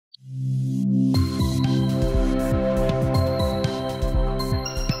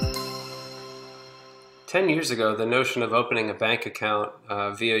10 years ago, the notion of opening a bank account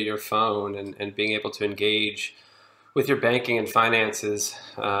via your phone and being able to engage with your banking and finances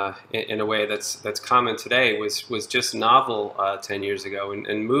in a way that's common today was just novel 10 years ago.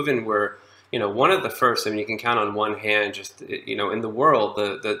 And Moven were, one of the first. I mean, you can count on one hand, just in the world,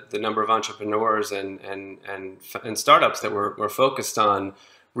 the number of entrepreneurs and startups that were focused on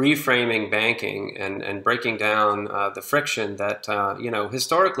reframing banking and breaking down the friction that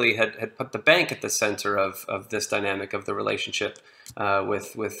historically had put the bank at the center of this dynamic of the relationship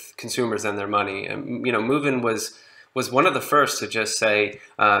with consumers and their money. And Moven was one of the first to just say,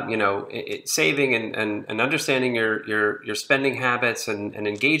 saving and understanding your spending habits and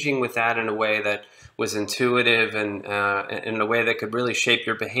engaging with that in a way that was intuitive and in a way that could really shape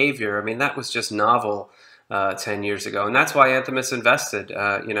your behavior. I mean, that was just novel 10 years ago. And that's why Anthemis invested,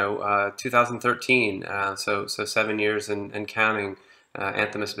 2013, so 7 years and counting.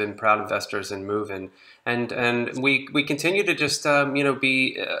 Anthemis has been proud investors in Moven, and we continue to just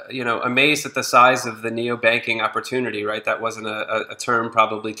be amazed at the size of the neobanking opportunity. Right, that wasn't a term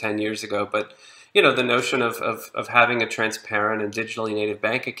probably 10 years ago, but the notion of having a transparent and digitally native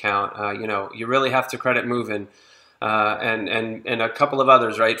bank account, you really have to credit Moven. And a couple of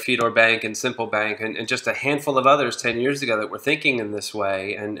others, right? Fedor Bank and Simple Bank, and just a handful of others 10 years ago that were thinking in this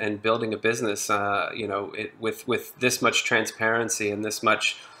way and building a business, with this much transparency and this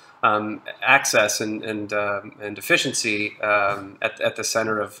much access and efficiency at the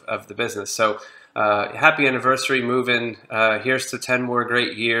center of the business. So happy anniversary, Moven. Here's to 10 more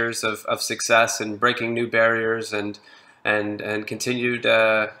great years of success and breaking new barriers and continued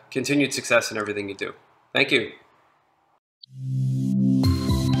success in everything you do. Thank you.